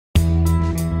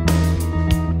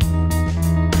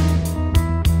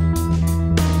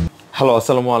Hello,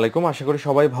 আসসালামু আলাইকুম। আশা করি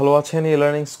সবাই ভালো আছেন।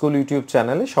 লার্নিং স্কুল ইউটিউব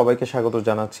চ্যানেলে সবাইকে স্বাগত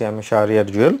জানাচ্ছি। আমি শাহরিয়ার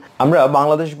জুয়েল। আমরা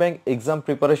বাংলাদেশ ব্যাংক এক্সাম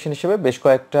প্রিপারেশন হিসেবে বেশ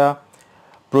কয়েকটা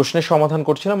প্রশ্নের সমাধান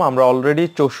করছিলাম। আমরা অলরেডি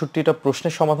 64টা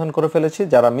প্রশ্নের সমাধান করে ফেলেছি।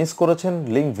 যারা মিস করেছেন,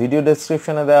 লিঙ্ক ভিডিও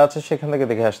ডেসক্রিপশনে দেওয়া আছে, সেখান থেকে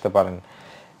দেখে আসতে পারেন।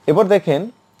 এবার দেখেন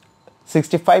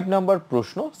 65 নাম্বার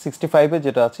প্রশ্ন। 65-এ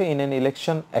যেটা আছে, in an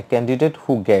election A candidate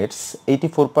who Gates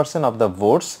 84% of the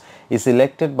votes is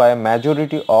elected by A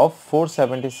majority of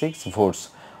 476 votes.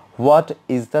 What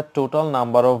is the total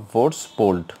number of votes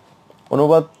pooled?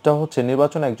 অনুবাদটা হচ্ছে,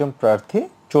 নির্বাচনে একজন প্রার্থী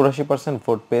 84%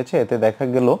 ভোট পেয়েছে। এতে দেখা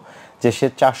গেল যে সে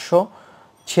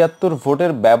 476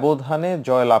 ভোটের ব্যবধানে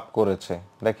জয়লাভ করেছে।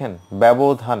 দেখেন,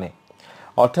 ব্যবধানে,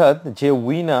 অর্থাৎ যে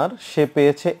উইনার সে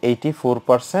পেয়েছে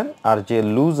 84% আর যে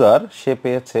লুজার সে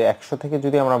পেয়েছে 100 থেকে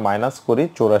যদি আমরা মাইনাস করি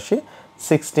 84,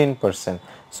 16%।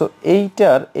 সো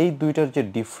এই দুইটার যে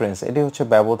ডিফারেন্স, এটি হচ্ছে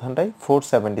ব্যবধানটাই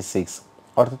 476।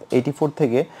 অর্থাৎ 84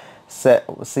 থেকে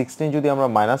 16 যদি আমরা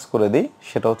মাইনাস করে দিই,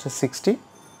 সেটা হচ্ছে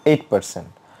 68%।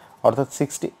 অর্থাৎ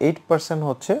 68%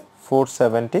 হচ্ছে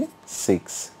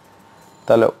 476।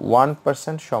 তাহলে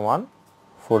 1% সমান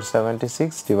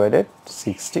 476 ডিভাইডেড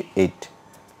 68।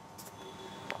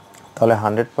 তাহলে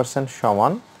 100%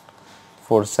 সমান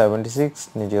 476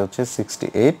 নিজে হচ্ছে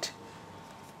 68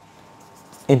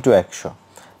 ইন্টু 100।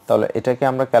 তাহলে এটাকে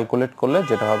আমরা ক্যালকুলেট করলে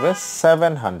যেটা হবে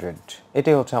 700।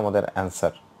 এটাই হচ্ছে আমাদের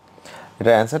অ্যান্সার।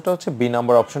 এটার অ্যান্সারটা হচ্ছে বি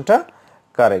নাম্বার অপশনটা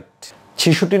কারেক্ট।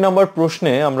 66 নম্বর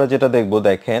প্রশ্নে আমরা যেটা দেখব,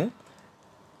 দেখেন,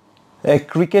 a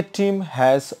cricket team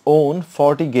has won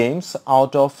 40 games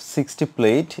out of 60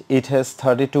 played. It has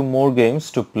 32 more games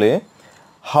to play.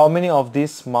 How many of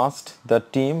these must the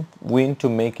team win to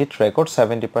make it record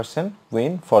 70%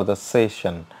 win for the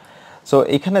session? So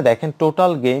এখানে দেখেন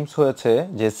total games হয়েছে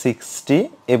যে 60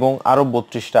 এবং আরও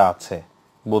 32টা আছে।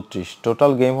 32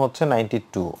 total game হচ্ছে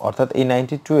 92। অর্থাৎ এই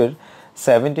 92 এর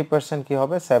 70% কি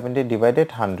হবে? 70 ডিভাইডেড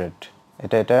 100।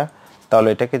 এটা তাহলে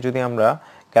এটাকে যদি আমরা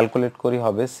ক্যালকুলেট করি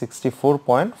হবে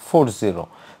 64.40।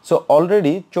 সো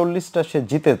অলরেডি 40টা সে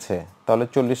জিতেছে। তাহলে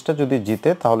 40টা যদি জিতে,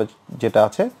 তাহলে যেটা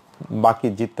আছে বাকি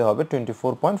জিততে হবে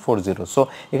 24.40। সো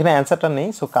এখানে অ্যান্সারটা নেই।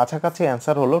 সো কাছাকাছি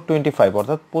অ্যান্সার হলো 25।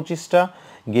 অর্থাৎ 25টা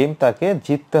গেম তাকে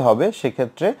জিততে হবে।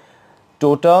 সেক্ষেত্রে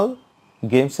টোটাল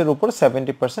গেমসের উপর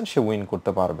 70% সে উইন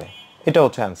করতে পারবে। এটা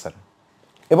হচ্ছে অ্যান্সার।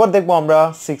 এবার দেখবো আমরা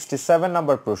 67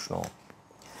 নাম্বার প্রশ্ন।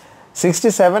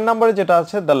 67 নম্বরে যেটা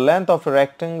আছে, the length of A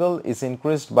rectangle is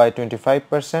increased by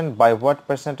 25%, by what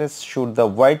percentage should the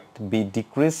wide B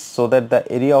decrease so that the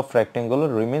area of rectangle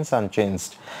remains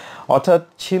unchanged. অর্থাৎ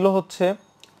ছিল হচ্ছে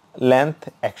লেন্থ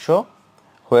 100,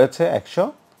 হয়েছে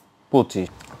 125।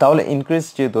 তাহলে ইনক্রিজ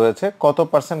যেহেতু হয়েছে, কত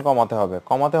পার্সেন্ট কমাতে হবে?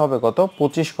 কমাতে হবে কত?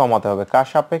 25 কমাতে হবে। কার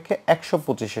সাপেক্ষে?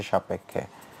 125-এর সাপেক্ষে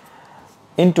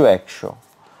ইন্টু 100।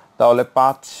 তাহলে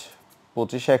 5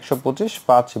 25 125,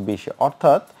 5 20,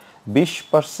 অর্থাৎ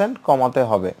 20% কমাতে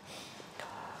হবে।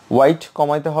 ওয়াইড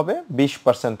কমাইতে হবে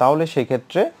 20%। তাহলে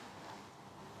সেক্ষেত্রে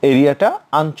এরিয়াটা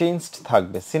আনচেঞ্জড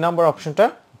থাকবে। সি নাম্বার অপশনটা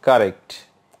কারেক্ট।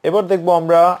 এবার দেখবো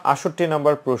আমরা 68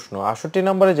 নাম্বার প্রশ্ন। 68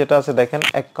 নম্বরে যেটা আছে, দেখেন,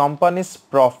 এ companies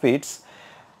profits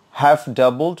have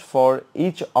doubled for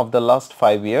each of the last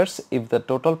 5 years. If the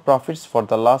total profits for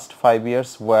the last 5 years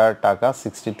were টাকা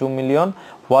 62 million,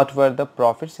 what were the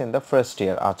profits in the first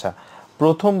year? আচ্ছা,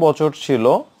 প্রথম বছর ছিল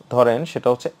ধরেন সেটা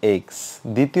হচ্ছে x,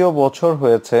 দ্বিতীয় বছর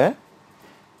হয়েছে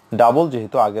ডাবল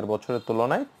যেহেতু আগের বছরের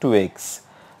তুলনায় 2x,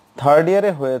 থার্ড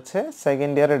ইয়ারে হয়েছে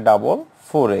সেকেন্ড ইয়ারে ডাবল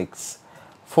 4x,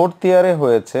 ফোর্থ ইয়ারে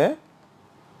হয়েছে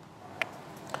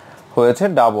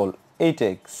ডাবল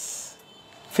 8x,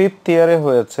 ফিফথ ইয়ারে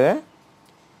হয়েছে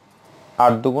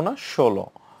 8 দুগুণা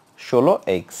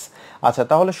 16x। আচ্ছা,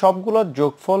 তাহলে সবগুলোর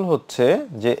যোগফল হচ্ছে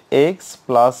যে x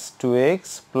plus 2x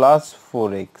plus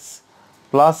 4x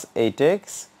plus 8x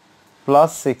plus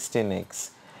 16x,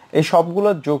 এই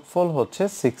সবগুলোর যোগফল হচ্ছে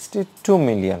 62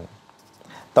 মিলিয়ন।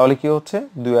 তাহলে কি হচ্ছে?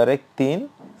 2 আর 1 3,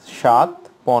 7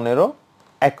 15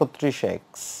 31x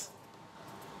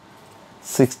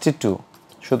 62।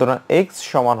 সুতরাং x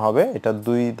সমান হবে, এটা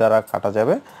 2 দ্বারা কাটা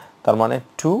যাবে, তার মানে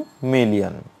 2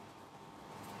 মিলিয়ন।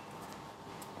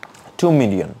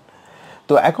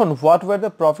 তো এখন what were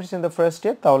the profits in the first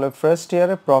year? তাহলে ফার্স্ট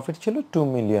ইয়ারে প্রফিট ছিল 2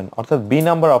 মিলিয়ন। অর্থাৎ বি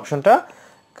নাম্বার অপশনটা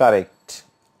কারেক্ট।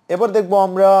 এবার দেখবো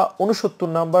আমরা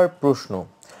 69 নাম্বার প্রশ্ন।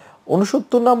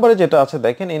 69 নম্বরে যেটা আছে,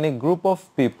 দেখেন, in a group of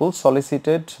people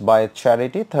সলিসিটেড by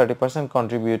charity 30%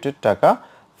 contributed টাকা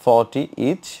 40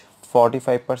 ইচ,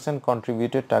 45%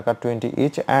 contributed টাকা 20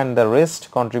 each, and the rest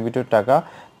contributed টাকা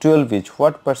 12 each.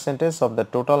 What percentage of the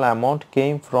total amount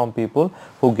came from people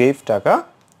who gave টাকা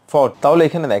 40? তাহলে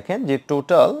এখানে দেখেন যে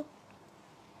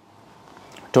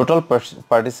টোটাল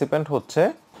পার্টিসিপেন্ট হচ্ছে,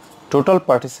 টোটাল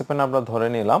পার্টিসিপেন্ট আমরা ধরে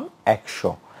নিলাম 100।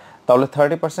 তাহলে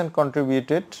 30%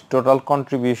 কন্ট্রিবিউটেড, টোটাল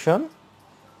কন্ট্রিবিউশন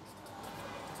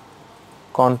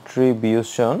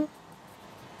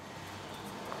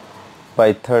বাই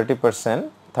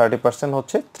 30%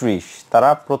 হচ্ছে 30, তারা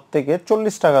প্রত্যেকে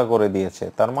 40 টাকা করে দিয়েছে,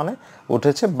 তার মানে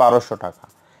উঠেছে 1200 টাকা।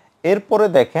 এরপরে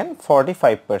দেখেন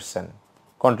 45%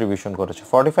 কন্ট্রিবিউশন করেছে,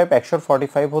 45 100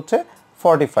 45 হচ্ছে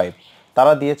 45,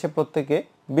 তারা দিয়েছে প্রত্যেকে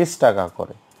 20 টাকা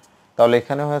করে, তাহলে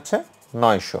এখানে হয়েছে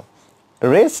 900।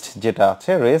 রেস্ট যেটা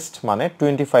আছে, রেস্ট মানে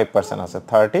 25% আছে,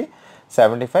 30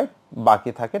 75,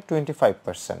 বাকি থাকে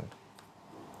 25%।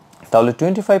 তাহলে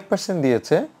 25%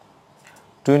 দিয়েছে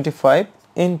 25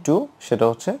 ইন্টু সেটা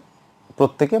হচ্ছে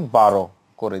প্রত্যেকে 12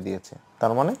 করে দিয়েছে,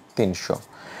 তার মানে 300।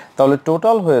 তাহলে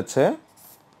টোটাল হয়েছে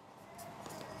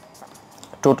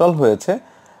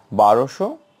 1200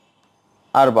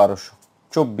 আর 1200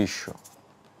 2400।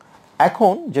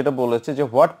 এখন যেটা বলেছে যে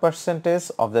what percentage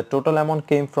of the total amount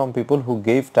came from people who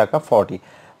gave টাকা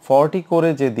 40 করে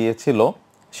যে দিয়েছিল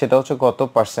সেটা হচ্ছে কত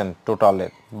পার্সেন্ট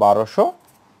টোটালের, 1200,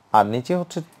 আর নিচে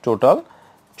হচ্ছে টোটাল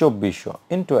 2400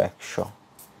 ইন্টু 100,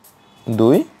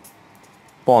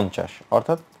 250,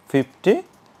 অর্থাৎ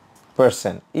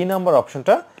 50%। ই নাম্বার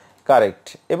অপশনটা কারেক্ট।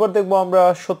 এবার দেখবো আমরা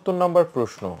 70 নম্বর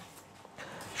প্রশ্ন।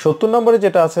 70 নম্বরে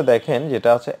যেটা আছে দেখেন, যেটা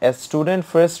আছে a student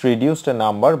first reduced a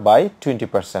number by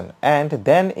 20% and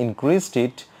then increased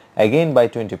it again by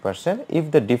 20%. If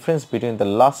the difference between the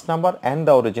last number and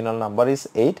the original number is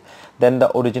 8, then the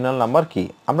original number কি?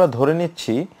 আমরা ধরে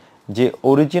নিচ্ছি যে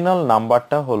অরিজিনাল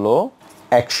নাম্বারটা হলো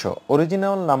 100।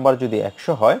 অরিজিনাল নাম্বার যদি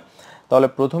 100 হয় তাহলে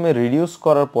প্রথমে রিডিউস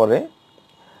করার পরে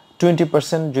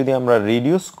 20% যদি আমরা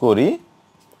রিডিউস করি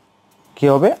কি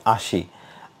হবে 80।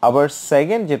 আবার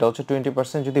সেকেন্ড যেটা হচ্ছে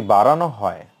 20% যদি বাড়ানো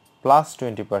হয় প্লাস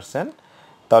 20%,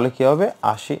 তাহলে কি হবে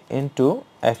 80 ইন্টু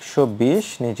 120,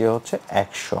 নিচে হচ্ছে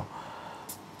 100,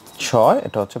 6,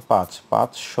 এটা হচ্ছে 5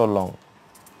 5 16,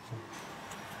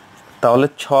 তাহলে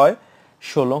 6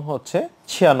 16 হচ্ছে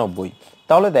 96।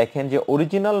 তাহলে দেখেন যে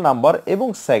অরিজিনাল নাম্বার এবং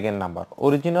সেকেন্ড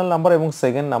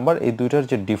নাম্বার এই দুইটার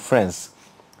যে ডিফারেন্স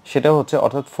সেটা হচ্ছে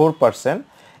অর্থাৎ 4%,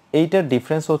 এইটার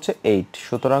ডিফারেন্স হচ্ছে 8,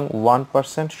 সুতরাং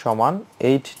 1% সমান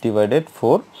 8 ডিভাইডেড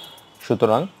 4,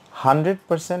 সুতরাং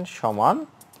 100% সমান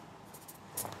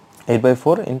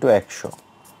 8/4 ইন্টু 100,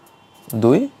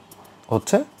 2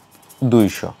 হচ্ছে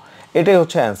 200। এটাই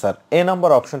হচ্ছে অ্যান্সার, এ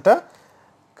নাম্বার অপশনটা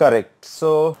কারেক্ট। সো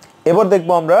এবার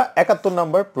দেখবো আমরা 71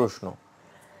 নম্বর প্রশ্ন।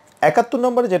 71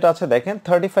 নম্বরে যেটা আছে দেখেন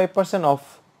 35% of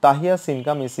তাহিয়াস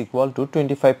income is equal to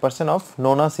 25% of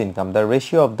নোনাস income, the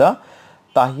ratio of the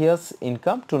তাহিয়াস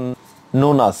income two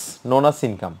নোনাস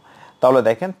income. তাহলে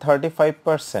দেখেন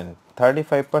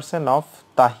 35% অফ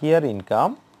তাহিয়ার ইনকাম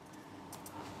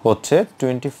হচ্ছে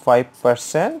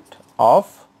 25% অফ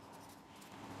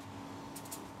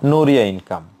নোরিয়া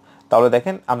ইনকাম। তাহলে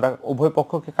দেখেন আমরা উভয়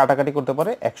পক্ষকে কাটাকাটি করতে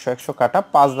পারি, 100 100 কাটা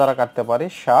 5 দ্বারা কাটতে পারি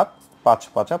 7, 5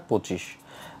 5 25,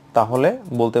 তাহলে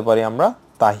বলতে পারি আমরা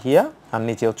তাহিয়া আর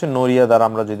নিচে হচ্ছে নোরিয়া দ্বারা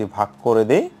আমরা যদি ভাগ করে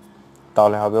দেই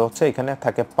তাহলে হবে হচ্ছে এখানে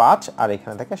থাকে 5 আর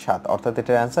এখানে থাকে 7, অর্থাৎ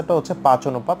এটার অ্যান্সারটা হচ্ছে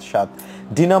 5:7।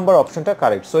 ডি নাম্বার অপশনটা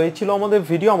কারেক্ট। সো এই ছিল আমাদের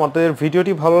ভিডিও। আমাদের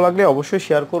ভিডিওটি ভালো লাগলে অবশ্যই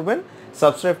শেয়ার করবেন,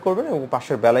 সাবস্ক্রাইব করবেন এবং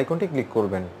পাশের বেল আইকনটি ক্লিক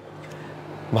করবেন।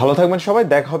 ভালো থাকবেন সবাই,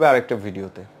 দেখা হবে আরেকটা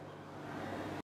ভিডিওতে।